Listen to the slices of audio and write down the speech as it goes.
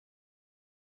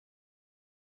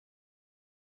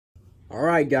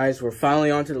Alright guys, we're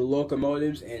finally on to the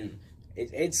Locomotives, and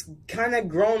it's kind of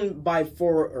grown by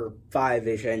 4 or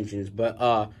 5-ish engines,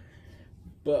 but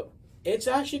it's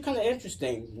actually kind of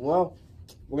interesting. Well,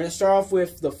 we're going to start off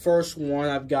with the first one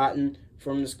I've gotten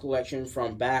from this collection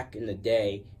from back in the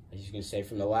day, as you can say,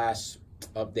 from the last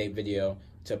update video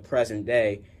to present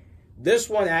day. This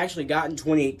one I actually got in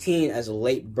 2018 as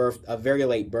a very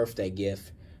late birthday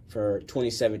gift for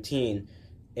 2017.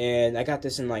 And I got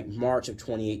this in like March of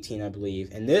 2018, I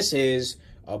believe. And this is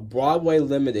a Broadway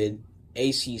Limited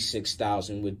AC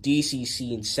 6000 with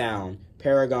DCC and sound,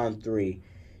 Paragon 3.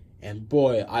 And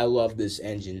boy, I love this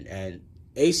engine. And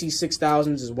AC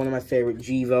 6000s is one of my favorite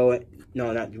GEVO.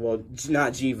 No, not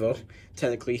GEVO,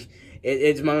 technically.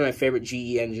 It's one of my favorite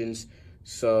GE engines.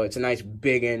 So it's a nice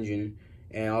big engine.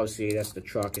 And obviously that's the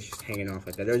truck. It's just hanging off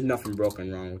like that. There's nothing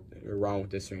wrong with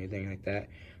this or anything like that.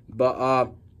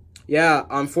 But yeah,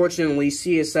 unfortunately,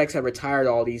 CSX have retired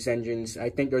all these engines. I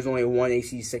think there's only one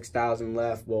AC 6000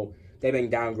 left. Well, they've been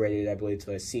downgraded, I believe,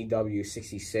 to a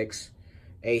CW66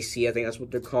 AC. I think that's what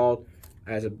they're called,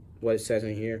 as what it says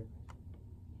in here.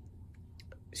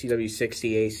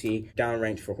 CW60 AC,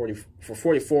 downranked for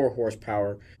 44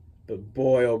 horsepower. But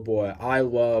boy, oh boy, I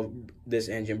love this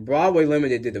engine. Broadway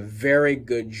Limited did a very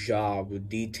good job with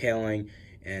detailing,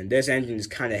 and this engine is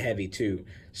kind of heavy too.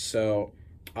 So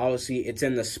obviously, it's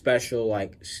in the special,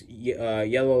 like,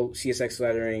 yellow CSX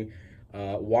lettering,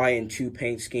 Y&2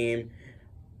 paint scheme.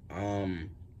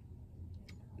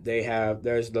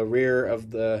 There's the rear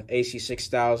of the AC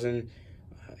 6000.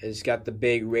 It's got the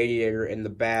big radiator in the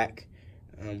back,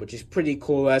 which is pretty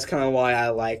cool. That's kind of why I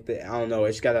liked it. I don't know,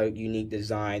 it's got a unique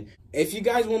design. If you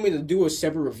guys want me to do a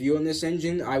separate review on this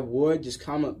engine, I would. Just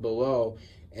comment below,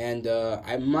 and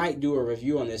I might do a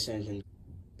review on this engine.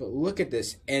 But look at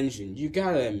this engine. You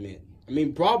gotta admit. I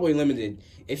mean, Broadway Limited.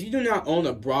 If you do not own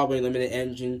a Broadway Limited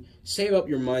engine, save up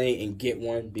your money and get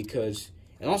one,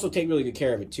 and also take really good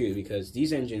care of it too, because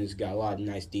these engines got a lot of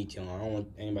nice detail. I don't want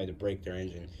anybody to break their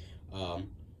engine.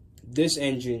 This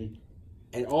engine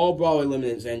and all Broadway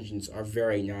Limited's engines are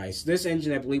very nice. This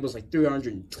engine, I believe, was like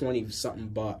 320 something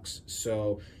bucks.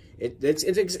 So it's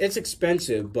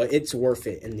expensive, but it's worth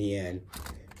it in the end.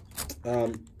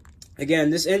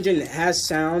 Again, this engine has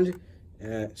sound.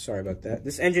 Sorry about that.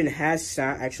 This engine has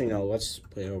sound. Actually, no, let's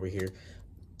put it over here.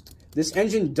 This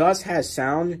engine does have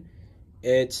sound.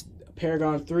 It's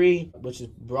Paragon 3, which is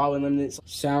Broadway Limited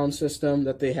sound system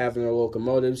that they have in their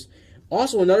locomotives.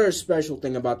 Also, another special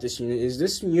thing about this unit is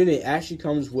this unit actually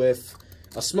comes with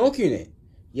a smoke unit.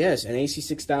 Yes, an AC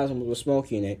 6000 with a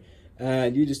smoke unit.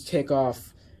 You just take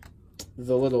off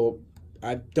the little.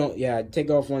 Take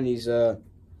off one of these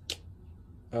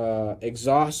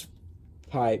exhaust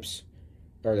pipes,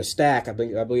 or the stack. I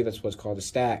believe that's what's called, the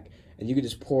stack. And you can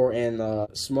just pour in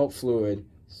smoke fluid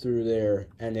through there,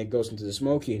 and it goes into the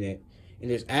smoke unit.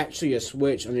 And there's actually a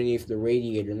switch underneath the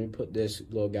radiator. Let me put this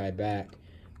little guy back.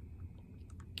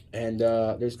 And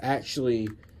there's actually,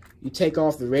 you take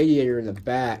off the radiator in the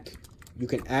back, you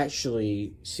can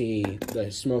actually see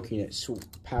the smoke unit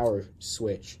power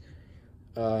switch.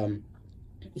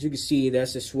 As you can see,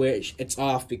 that's the switch. It's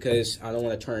off because I don't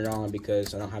want to turn it on,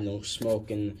 because I don't have no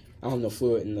smoke, and I don't have no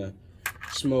fluid in the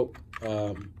smoke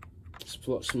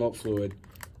fluid,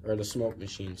 or the smoke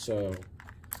machine. So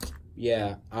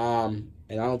yeah, and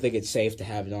I don't think it's safe to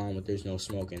have it on when there's no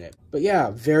smoke in it. But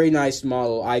yeah, very nice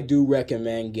model. I do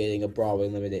recommend getting a Broadway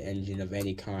Limited engine of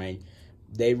any kind.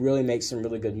 They really make some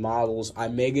really good models. I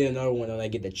may get another one when I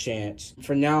get the chance.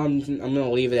 For now, I'm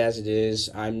gonna leave it as it is.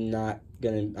 I'm not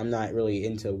really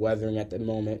into weathering at the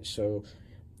moment. So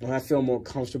when I feel more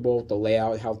comfortable with the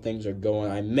layout, how things are going,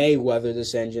 I may weather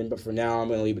this engine. But for now, I'm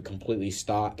gonna leave it completely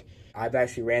stock. I've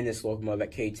actually ran this locomotive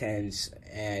at K10s,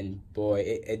 and boy,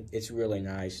 it's really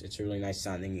nice. It's a really nice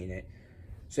sounding unit.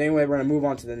 So anyway, we're going to move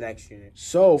on to the next unit.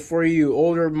 So for you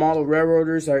older model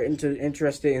railroaders that are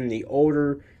interested in the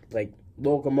older, like,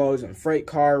 locomotives and freight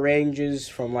car ranges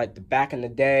from, like, the back in the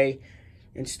day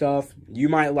and stuff, you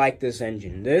might like this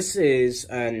engine. This is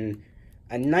a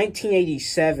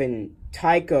 1987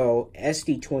 Tyco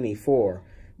SD24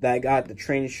 that I got at the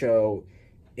train show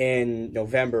in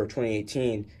November of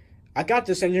 2018. I got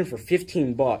this engine for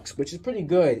 15 bucks, which is pretty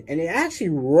good, and it actually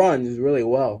runs really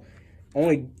well.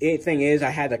 Only thing is, I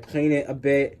had to clean it a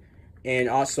bit, and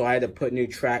also I had to put new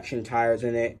traction tires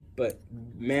in it. But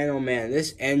man, oh man,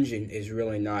 this engine is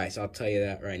really nice. I'll tell you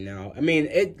that right now. I mean,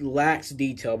 it lacks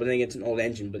detail, but then it's an old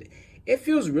engine, but it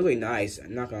feels really nice.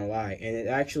 I'm not gonna lie, and it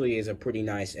actually is a pretty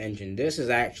nice engine. This is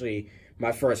actually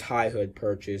my first high hood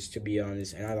purchase, to be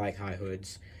honest, and I like high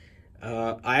hoods.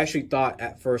 I actually thought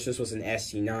at first this was an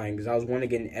SD9, because I was wanting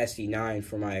to get an SD9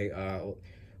 for my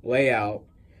layout.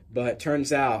 But it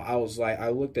turns out, I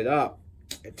looked it up.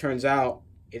 It turns out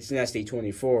it's an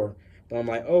SD24. But I'm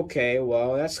like, okay,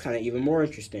 well, that's kind of even more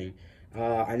interesting.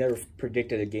 I never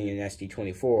predicted it getting an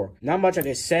SD24. Not much I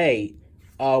can say.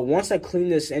 Once I clean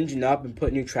this engine up and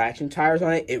put new traction tires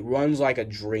on it, it runs like a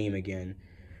dream again.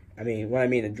 I mean, when I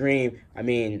mean a dream,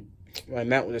 what I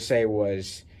meant to say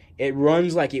was, it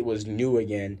runs like it was new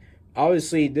again.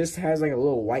 Obviously, this has like a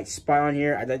little white spot on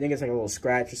here. I think it's like a little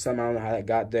scratch or something. I don't know how that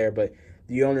got there, but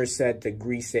the owner said to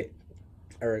grease it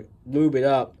or lube it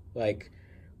up like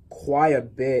quite a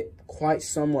bit, quite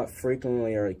somewhat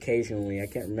frequently or occasionally. I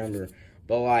can't remember,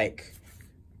 but like,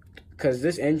 because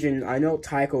this engine, I know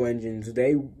Tyco engines,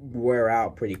 they wear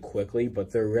out pretty quickly,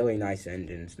 but they're really nice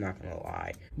engines, not going to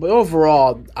lie. But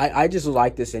overall, I just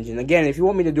like this engine. Again, if you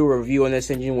want me to do a review on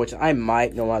this engine, which I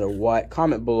might no matter what,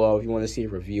 comment below if you want to see a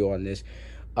review on this.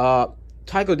 Tyco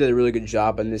did a really good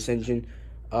job on this engine.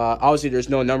 Obviously, there's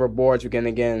no number boards.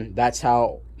 Again, that's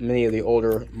how many of the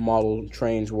older model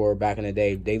trains were back in the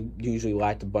day. They usually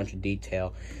lacked a bunch of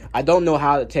detail. I don't know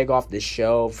how to take off this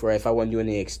shell for if I want to do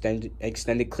any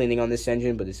extended cleaning on this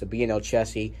engine, but it's a B&O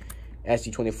chassis,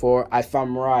 SD24. If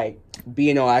I'm right,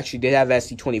 B&O actually did have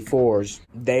SD24s.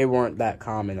 They weren't that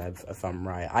common, if I'm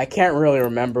right. I can't really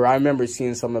remember. I remember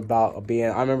seeing something about a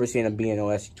B&O. I remember seeing a B&O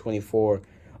SD24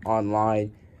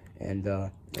 online,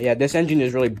 and yeah, this engine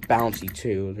is really bouncy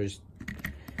too.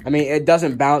 It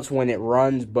doesn't bounce when it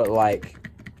runs, but like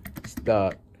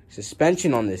the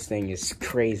suspension on this thing is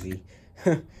crazy.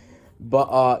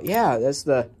 But yeah, that's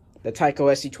the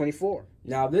Tyco SD24.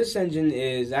 Now this engine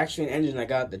is actually an engine I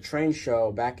got at the train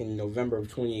show back in November of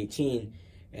 2018,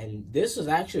 and this is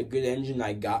actually a good engine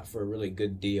I got for a really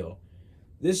good deal.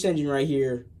 This engine right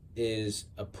here is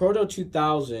a Proto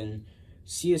 2000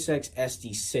 CSX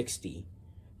SD60.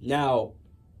 Now,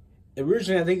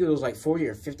 originally, I think it was like 40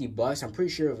 or 50 bucks. I'm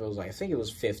pretty sure it was like, I think it was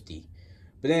 50.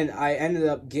 But then I ended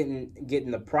up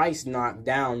getting the price knocked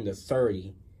down to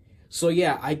 30. So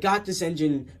yeah, I got this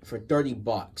engine for 30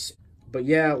 bucks. But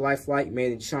yeah, Lifelike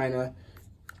made in China.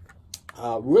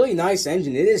 Really nice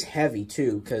engine. It is heavy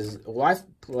too, because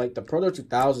like the Proto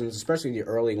 2000s, especially the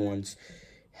early ones,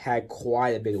 had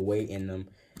quite a bit of weight in them.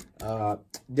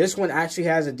 This one actually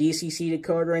has a DCC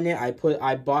decoder in it.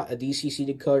 I bought a DCC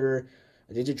decoder,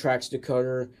 a Digitrax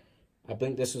decoder. I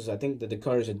think the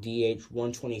decoder is a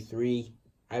DH123,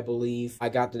 I believe. I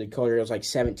got the decoder, it was like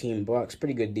 17 bucks.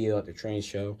 Pretty good deal at the train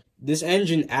show. This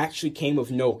engine actually came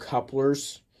with no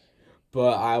couplers,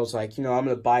 but I was like, I'm going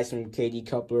to buy some KD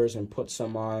couplers and put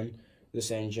some on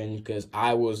this engine because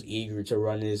I was eager to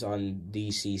run this on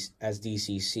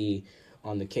DCC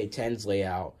on the K10's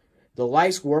layout. The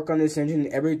lights work on this engine.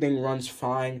 Everything runs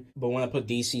fine. But when I put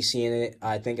DCC in it,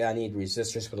 I think I need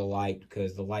resistors for the light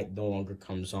because the light no longer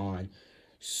comes on.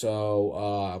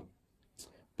 So,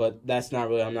 but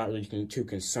I'm not really too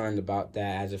concerned about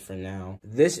that as of for now.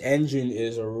 This engine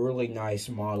is a really nice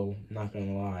model, not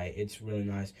gonna lie. It's really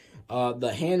nice.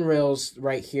 The handrails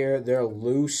right here, they're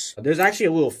loose. There's actually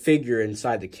a little figure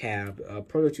inside the cab.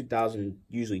 Proto 2000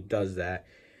 usually does that.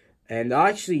 And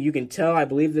actually, you can tell, I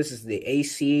believe this is the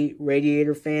AC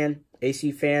radiator fan,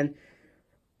 AC fan,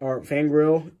 or fan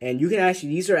grill. And you can actually,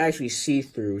 these are actually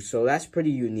see-through, so that's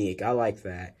pretty unique. I like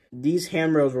that. These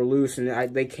handrails were loose,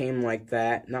 and they came like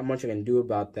that. Not much I can do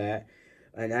about that.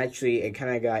 And actually, it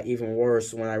kind of got even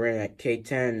worse when I ran at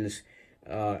K10s.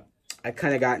 I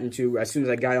kind of got into, as soon as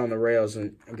I got on the rails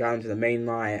and got into the main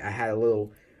line, I had a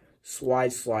little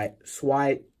side swipe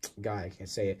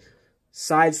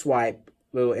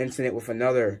little incident with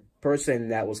another person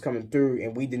that was coming through,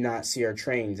 and we did not see our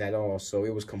trains at all, so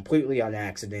it was completely on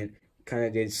accident. Kind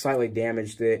of did slightly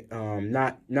damaged it,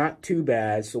 not too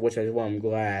bad, so which is why I'm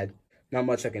glad. Not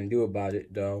much I can do about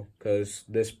it though, because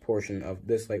this portion of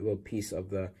this like little piece of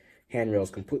the handrail is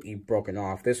completely broken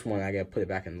off. This one I gotta put it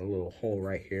back in the little hole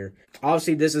right here.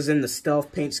 Obviously this is in the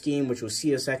stealth paint scheme, which was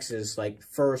CSX's like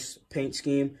first paint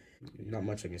scheme. Not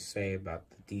much I can say about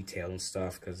the detail and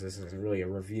stuff because this isn't really a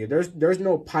review. There's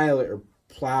no pilot or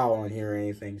plow on here or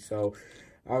anything, so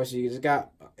obviously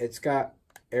it's got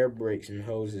air brakes and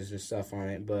hoses and stuff on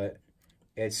it, but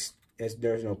there's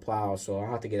no plow, so I'll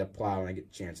have to get a plow when I get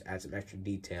a chance to add some extra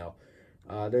detail.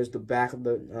 There's the back of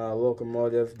the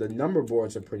locomotive. The number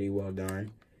boards are pretty well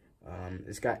done.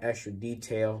 It's got extra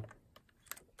detail.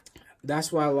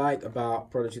 That's what I like about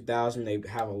Proto 2000. They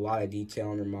have a lot of detail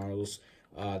on their models.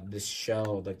 This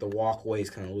shell, like the walkway is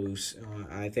kind of loose.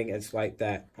 I think it's like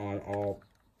that on all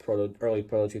early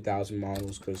Proto 2000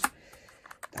 models because,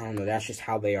 I don't know, that's just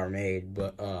how they are made.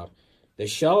 But the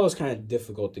shell is kind of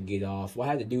difficult to get off. What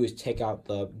I had to do is take out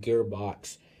the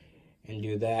gearbox and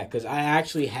do that, because I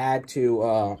actually had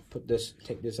to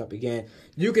take this up again.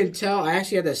 You can tell I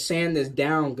actually had to sand this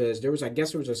down because there was, I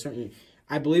guess there was a certain,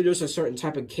 I believe there was a certain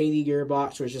type of Pt2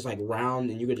 gearbox where it's just like round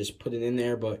and you could just put it in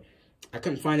there, but I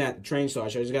couldn't find that at the train store,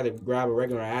 so I just got to grab a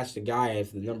regular. I asked the guy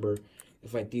if the number,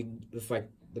 if the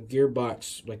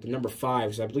gearbox, like the number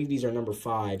 5s, I believe these are number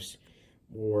 5s,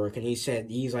 work, and he's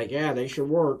like, yeah, they should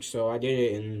work. So I did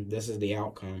it, and this is the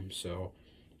outcome. So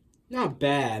not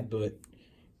bad, but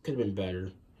could have been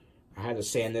better. I had to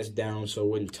sand this down so it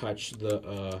wouldn't touch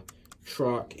the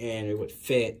truck and it would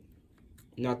fit.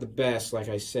 Not the best, like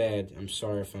I said. I'm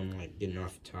sorry if I'm like getting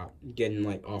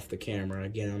off the camera.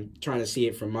 Again, I'm trying to see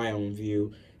it from my own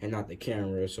view and not the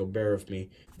camera, so bear with me.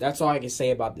 That's all I can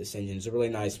say about this engine. It's a really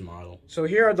nice model. So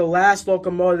here are the last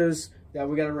locomotives that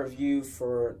we got to review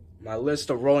for my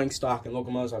list of rolling stock and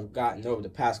locomotives I've gotten over the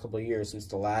past couple of years since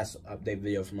the last update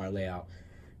video for my layout.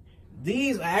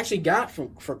 These I actually got for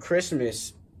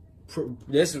Christmas.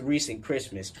 This is recent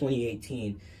Christmas,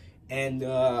 2018. And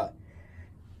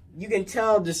you can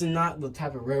tell this is not the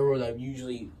type of railroad I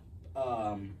usually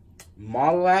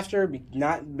model after.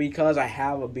 Not because I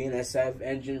have a BNSF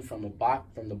engine from the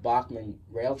Bachmann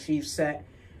Rail Chief set.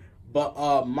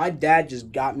 But my dad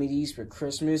just got me these for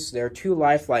Christmas. They're 2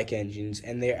 lifelike engines,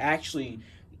 and they're actually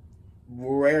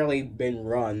rarely been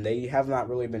run. They have not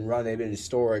really been run. They've been in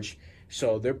storage.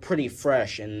 So they're pretty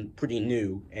fresh and pretty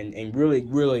new and really,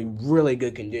 really, really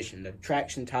good condition. The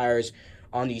traction tires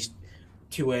on these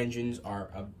 2 engines are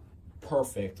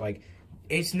perfect. Like,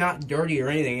 it's not dirty or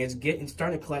anything. It's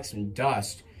starting to collect some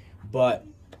dust. But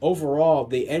overall,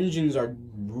 the engines are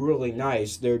really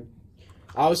nice. They're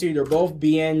both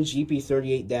BN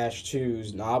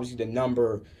GP38-2s, and obviously the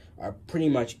number are pretty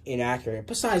much inaccurate.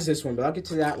 Besides this one, but I'll get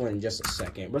to that one in just a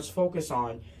second. Let's focus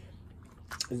on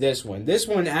this one. This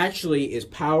one actually is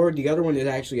powered. The other one is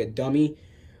actually a dummy.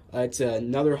 It's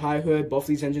another high hood. Both of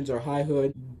these engines are high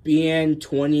hood. BN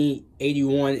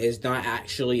 2081 is not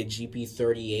actually a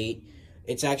GP38.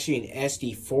 It's actually an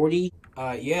SD40.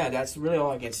 Yeah, that's really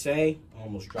all I can say. I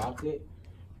almost dropped it.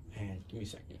 And give me a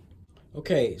second.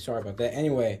 Okay, sorry about that.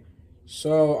 Anyway,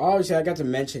 so obviously I got to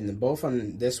mention both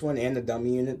on this one and the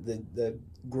dummy unit, the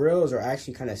grills are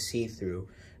actually kind of see-through.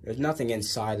 There's nothing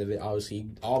inside of it, obviously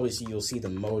you'll see the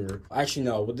motor. Actually,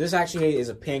 no, but this actually is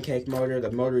a pancake motor. The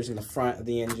motor is in the front of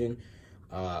the engine.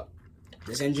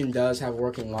 This engine does have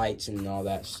working lights and all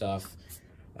that stuff.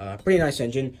 Pretty nice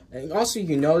engine. And also, you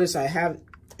can notice I have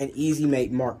an Easy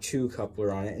Mate Mark II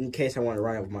coupler on it in case I want to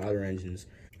run it with my other engines.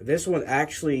 This one,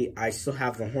 actually, I still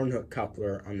have the horn hook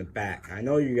coupler on the back. I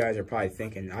know you guys are probably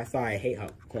thinking, I thought I hate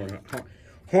horn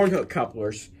hook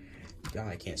couplers. God,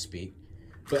 I can't speak.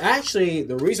 But actually,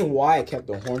 the reason why I kept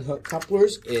the horn hook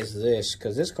couplers is this,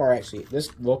 because this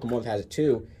locomotive has it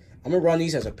too. I'm going to run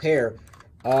these as a pair,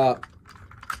 and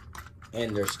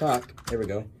they're stuck. There we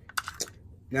go.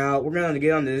 Now, we're going to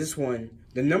get onto this one.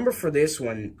 The number for this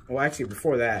one, well, actually,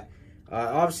 before that,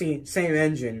 obviously, same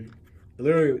engine,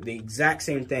 literally the exact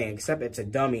same thing, except it's a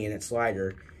dummy and it's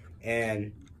lighter,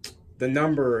 and the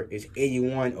number is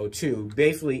 8102.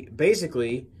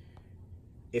 Basically,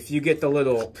 if you get the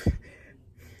little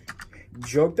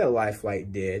joke that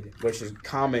Lifelight did, which is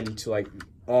common to like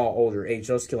all older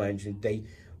HO skill engines, they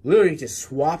literally just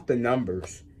swap the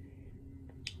numbers.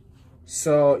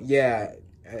 So yeah,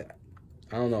 I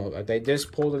don't know, they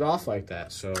just pulled it off like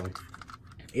that. So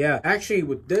yeah, actually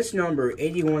with this number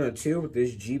 8102 with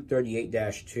this Jeep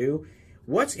 38-2,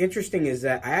 what's interesting is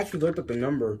that I actually looked up the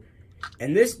number,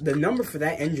 and the number for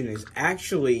that engine is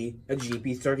actually a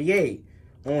GP38.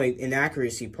 Only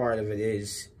inaccuracy part of it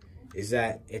is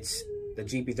that the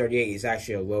GP38 is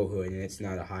actually a low hood and it's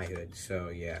not a high hood. So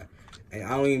yeah, and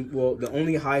the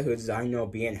only high hoods I know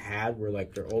being had were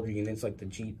like their older units, like the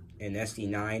Jeep and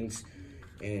SD9s,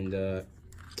 and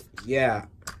yeah,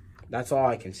 that's all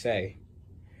I can say.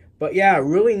 But yeah,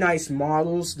 really nice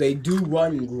models. They do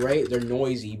run great. They're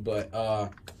noisy, but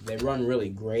they run really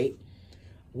great.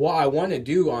 What I want to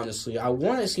do, honestly, I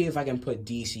want to see if I can put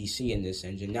DCC in this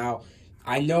engine. Now,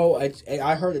 I know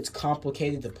I heard it's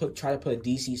complicated to try to put a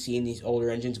DCC in these older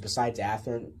engines besides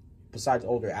older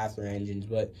Athearn engines,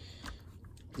 but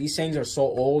these things are so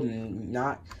old and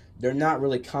they're not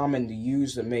really common to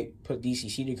use to put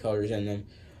DCC decoders in them.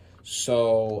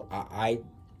 So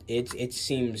it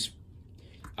seems,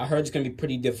 I heard it's gonna be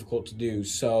pretty difficult to do.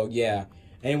 So yeah.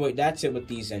 Anyway, that's it with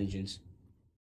these engines.